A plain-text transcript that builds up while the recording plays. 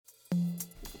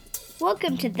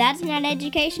Welcome to That's Not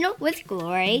Educational with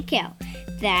Gloria Kell.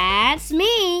 That's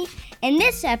me. In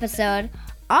this episode,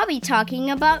 I'll be talking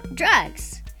about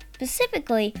drugs.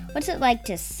 Specifically, what's it like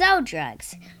to sell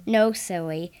drugs? No,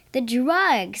 silly, the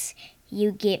drugs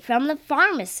you get from the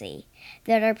pharmacy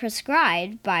that are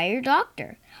prescribed by your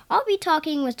doctor. I'll be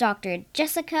talking with Dr.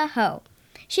 Jessica Ho.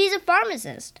 She's a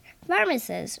pharmacist.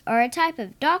 Pharmacists are a type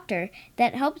of doctor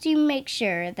that helps you make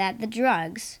sure that the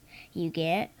drugs you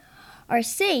get are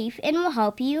safe and will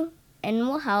help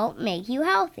make you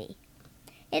healthy.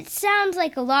 It sounds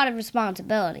like a lot of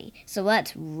responsibility, so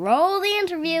let's roll the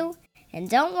interview. And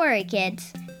don't worry,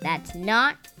 kids, that's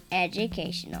not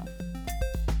educational.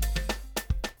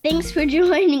 Thanks for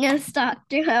joining us,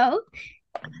 Dr. Ho.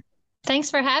 Thanks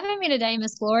for having me today,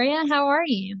 Miss Gloria. How are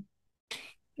you?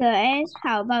 Good.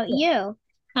 How about you?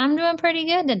 I'm doing pretty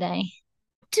good today.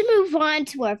 To move on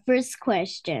to our first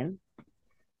question.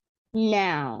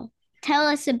 Now, tell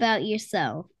us about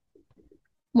yourself.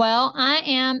 Well, I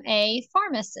am a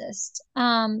pharmacist,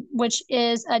 which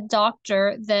is a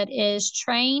doctor that is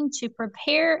trained to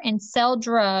prepare and sell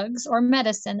drugs or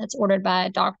medicine that's ordered by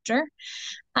a doctor.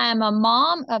 I am a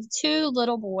mom of 2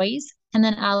 little boys, and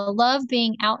then I love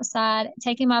being outside,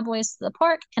 taking my boys to the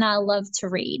park, and I love to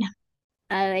read.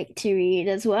 I like to read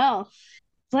as well.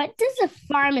 What does a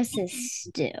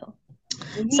pharmacist do?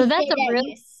 So that's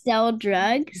you sell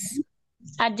drugs?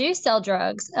 I do sell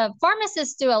drugs.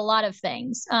 Pharmacists do a lot of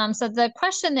things. So the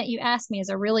question that you asked me is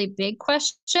a really big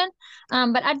question,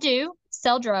 but I do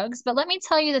sell drugs. But let me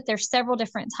tell you that there's several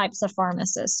different types of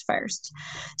pharmacists first.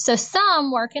 So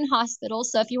some work in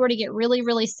hospitals. So if you were to get really,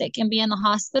 really sick and be in the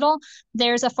hospital,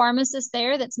 there's a pharmacist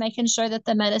there that's making sure that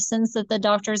the medicines that the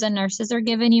doctors and nurses are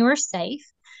giving you are safe.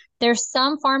 There's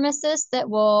some pharmacists that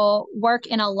will work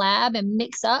in a lab and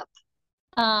mix up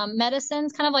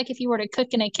medicines, kind of like if you were to cook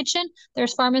in a kitchen.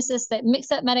 There's pharmacists that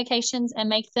mix up medications and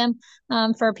make them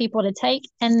for people to take.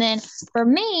 And then for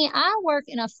me, I work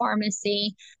in a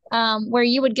pharmacy where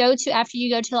you would go to after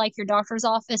you go to like your doctor's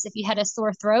office if you had a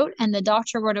sore throat and the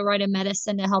doctor were to write a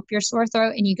medicine to help your sore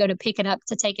throat and you go to pick it up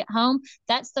to take it home.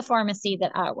 That's the pharmacy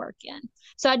that I work in.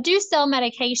 So I do sell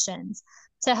medications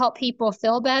to help people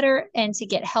feel better and to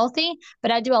get healthy,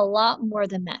 but I do a lot more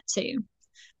than that too.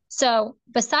 So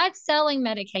besides selling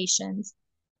medications,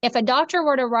 if a doctor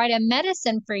were to write a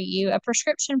medicine for you, a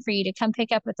prescription for you to come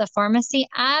pick up at the pharmacy,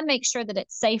 I make sure that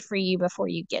it's safe for you before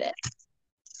you get it.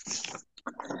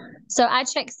 So I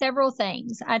check several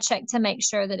things. I check to make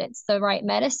sure that it's the right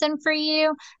medicine for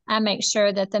you. I make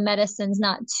sure that the medicine's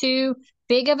not too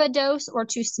big of a dose or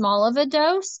too small of a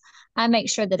dose. I make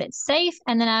sure that it's safe.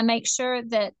 And then I make sure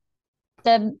that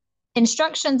the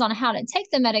instructions on how to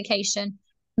take the medication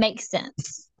make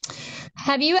sense.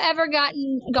 Have you ever gone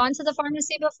to the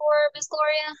pharmacy before, Miss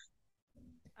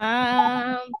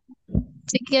Gloria?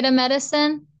 To get a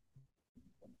medicine?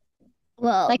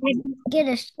 Well, like get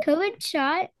a COVID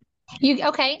shot.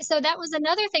 Okay, so that was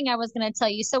another thing I was going to tell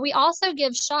you. So we also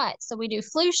give shots. So we do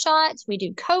flu shots, we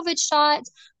do COVID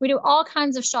shots, we do all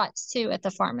kinds of shots too at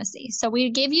the pharmacy. So we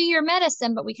give you your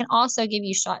medicine, but we can also give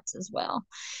you shots as well.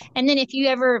 And then if you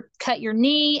ever cut your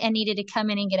knee and needed to come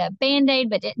in and get a Band-Aid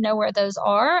but didn't know where those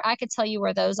are, I could tell you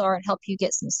where those are and help you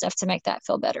get some stuff to make that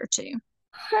feel better too.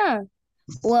 Huh.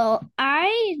 Well,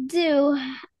 I do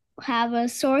have a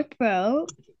sore throat.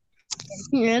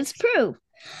 Here's proof.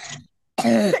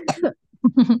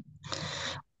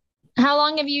 How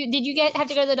long did you have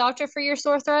to go to the doctor for your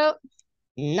sore throat?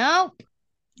 Nope.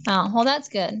 Oh, well, that's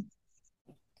good.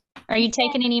 Are you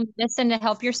taking any medicine to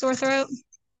help your sore throat?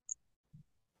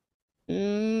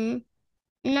 No,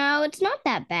 it's not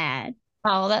that bad.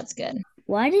 Oh, well, that's good.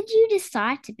 Why did you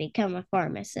decide to become a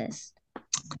pharmacist?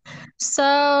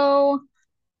 So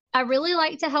I really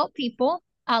like to help people.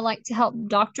 I like to help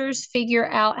doctors figure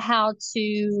out how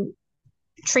to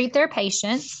treat their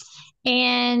patients.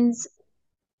 And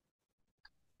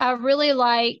I really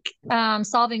like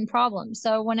solving problems.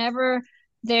 So whenever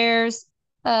there's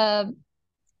a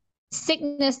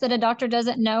sickness that a doctor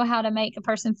doesn't know how to make a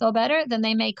person feel better, then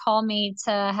they may call me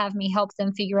to have me help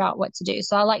them figure out what to do.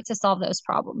 So I like to solve those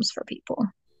problems for people.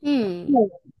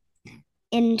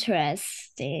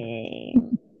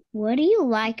 Interesting. What do you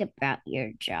like about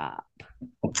your job?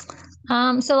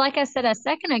 So like I said a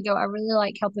second ago, I really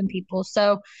like helping people.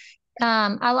 So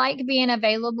I like being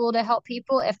available to help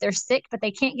people if they're sick, but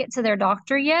they can't get to their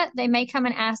doctor yet. They may come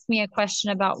and ask me a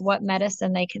question about what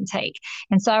medicine they can take.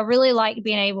 And so I really like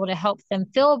being able to help them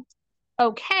feel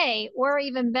okay or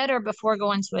even better before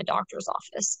going to a doctor's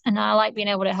office. And I like being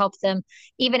able to help them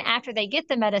even after they get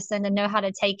the medicine to know how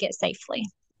to take it safely.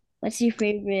 What's your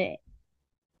favorite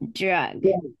drug?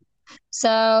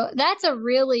 So that's a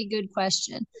really good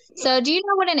question. So do you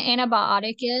know what an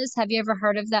antibiotic is? Have you ever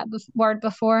heard of that word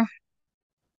before?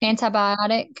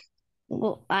 Antibiotic?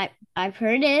 Well, I've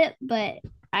heard it, but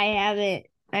I haven't.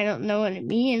 I don't know what it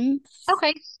means.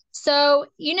 Okay. So,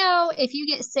 if you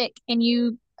get sick and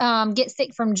you get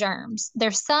sick from germs,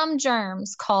 there's some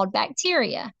germs called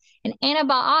bacteria, and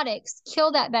antibiotics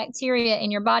kill that bacteria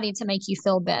in your body to make you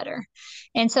feel better.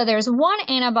 And so there's one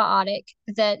antibiotic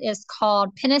that is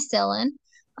called penicillin,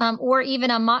 or even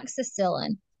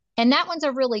amoxicillin. And that one's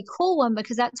a really cool one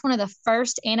because that's one of the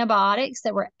first antibiotics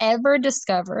that were ever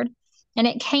discovered. And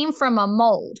it came from a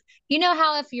mold. You know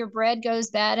how if your bread goes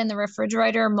bad in the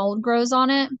refrigerator, mold grows on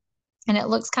it? And it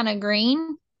looks kind of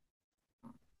green.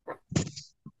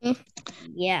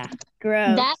 Yeah,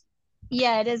 gross.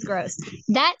 Yeah, it is gross.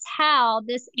 That's how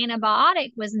this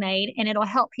antibiotic was made, and it'll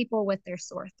help people with their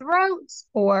sore throats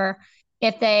or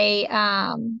if they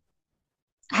have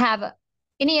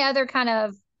any other kind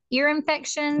of ear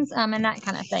infections and that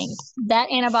kind of thing. That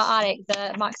antibiotic,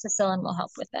 the amoxicillin, will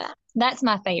help with that. That's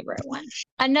my favorite one.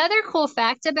 Another cool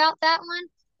fact about that one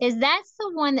is that's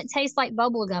the one that tastes like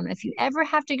bubble gum. If you ever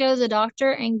have to go to the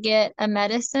doctor and get a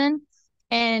medicine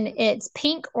and it's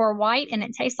pink or white and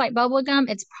it tastes like bubble gum,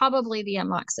 it's probably the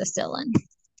amoxicillin.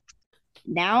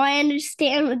 Now I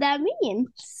understand what that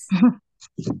means.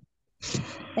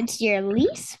 What's your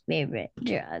least favorite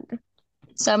drug?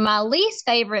 So my least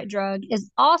favorite drug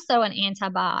is also an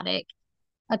antibiotic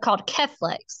called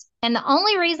Keflex. And the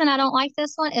only reason I don't like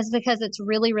this one is because it's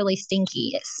really, really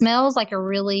stinky. It smells like a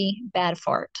really bad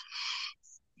fart.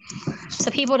 So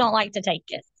people don't like to take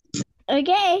it.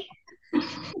 Okay.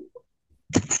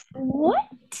 What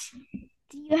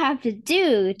do you have to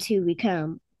do to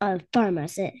become a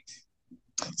pharmacist?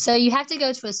 So you have to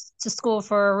go to school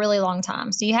for a really long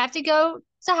time. So you have to go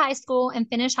to high school and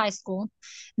finish high school.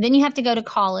 Then you have to go to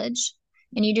college,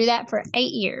 and you do that for 8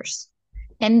 years.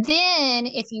 And then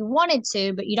if you wanted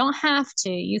to, but you don't have to,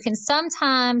 you can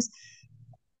sometimes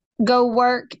go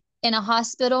work in a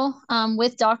hospital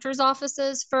with doctor's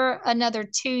offices for another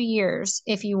 2 years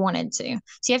if you wanted to.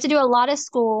 So you have to do a lot of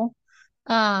school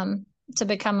to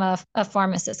become a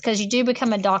pharmacist because you do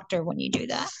become a doctor when you do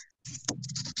that.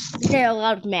 Is there a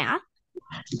lot of math?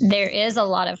 There is a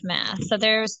lot of math. So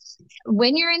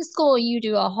when you're in school, you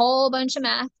do a whole bunch of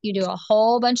math, you do a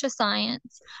whole bunch of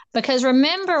science, because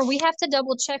remember, we have to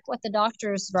double check what the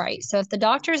doctors write. So if the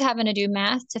doctor's having to do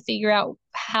math to figure out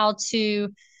how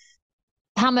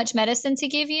much medicine to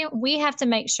give you, we have to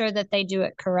make sure that they do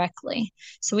it correctly.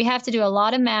 So we have to do a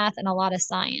lot of math and a lot of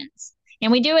science.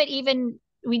 And we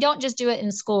don't just do it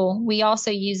in school. We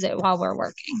also use it while we're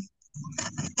working.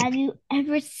 Have you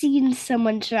ever seen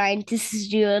someone trying to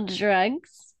steal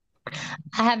drugs?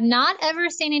 I have not ever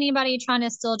seen anybody trying to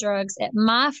steal drugs at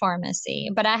my pharmacy,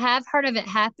 but I have heard of it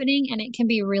happening, and it can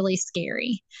be really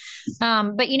scary.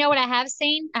 But you know what I have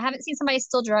seen? I haven't seen somebody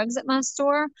steal drugs at my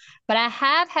store, but I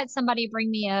have had somebody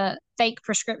bring me a fake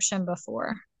prescription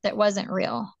before that wasn't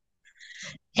real.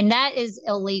 And that is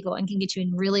illegal and can get you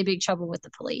in really big trouble with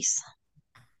the police.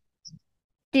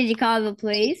 Did you call the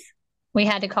police? We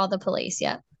had to call the police,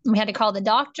 yeah. We had to call the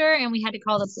doctor, and we had to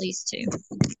call the police too.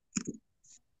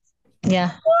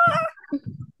 Yeah.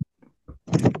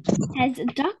 Has a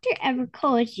doctor ever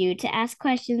called you to ask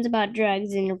questions about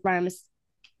drugs in your pharmacy?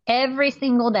 Every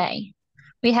single day.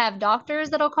 We have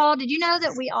doctors that'll call. Did you know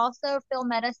that we also fill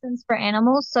medicines for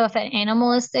animals? So if an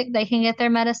animal is sick, they can get their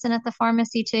medicine at the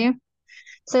pharmacy too.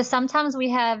 So sometimes we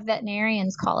have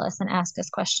veterinarians call us and ask us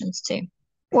questions too.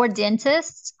 Or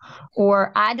dentists,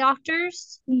 or eye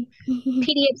doctors,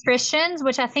 pediatricians,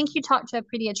 which I think you talked to a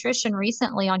pediatrician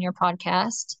recently on your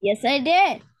podcast. Yes, I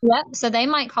did. Yep. So they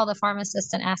might call the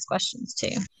pharmacist and ask questions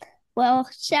too. Well,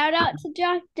 shout out to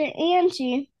Dr.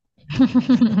 Angie.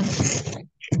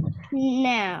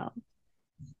 Now,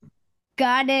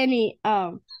 got any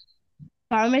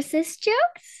pharmacist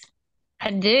jokes?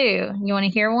 I do. You want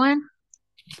to hear one?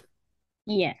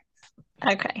 Yeah.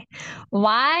 Okay.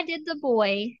 Why did the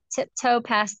boy tiptoe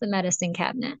past the medicine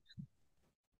cabinet?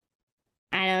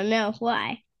 I don't know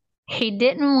why. He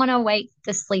didn't want to wake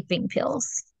the sleeping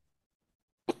pills.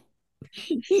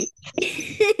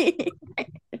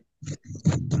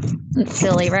 It's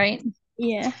silly, right?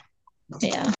 Yeah.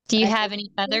 Yeah. Do you have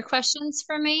any other questions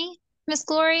for me, Miss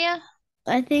Gloria?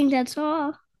 I think that's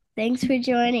all. Thanks for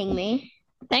joining me.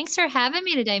 Thanks for having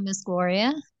me today, Miss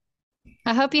Gloria.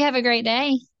 I hope you have a great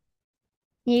day.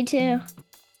 You too.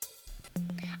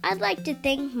 I'd like to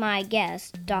thank my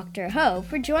guest, Dr. Ho,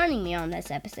 for joining me on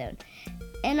this episode.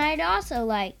 And I'd also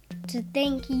like to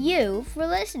thank you for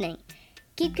listening.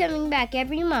 Keep coming back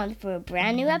every month for a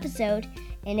brand new episode,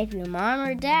 And if your mom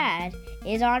or dad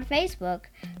is on Facebook,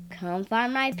 come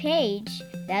find my page,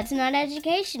 That's Not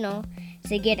Educational,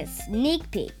 to get a sneak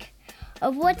peek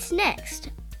of what's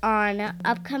next on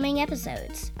upcoming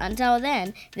episodes. Until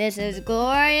then, this is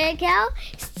Gloria Cal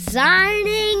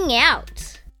signing out.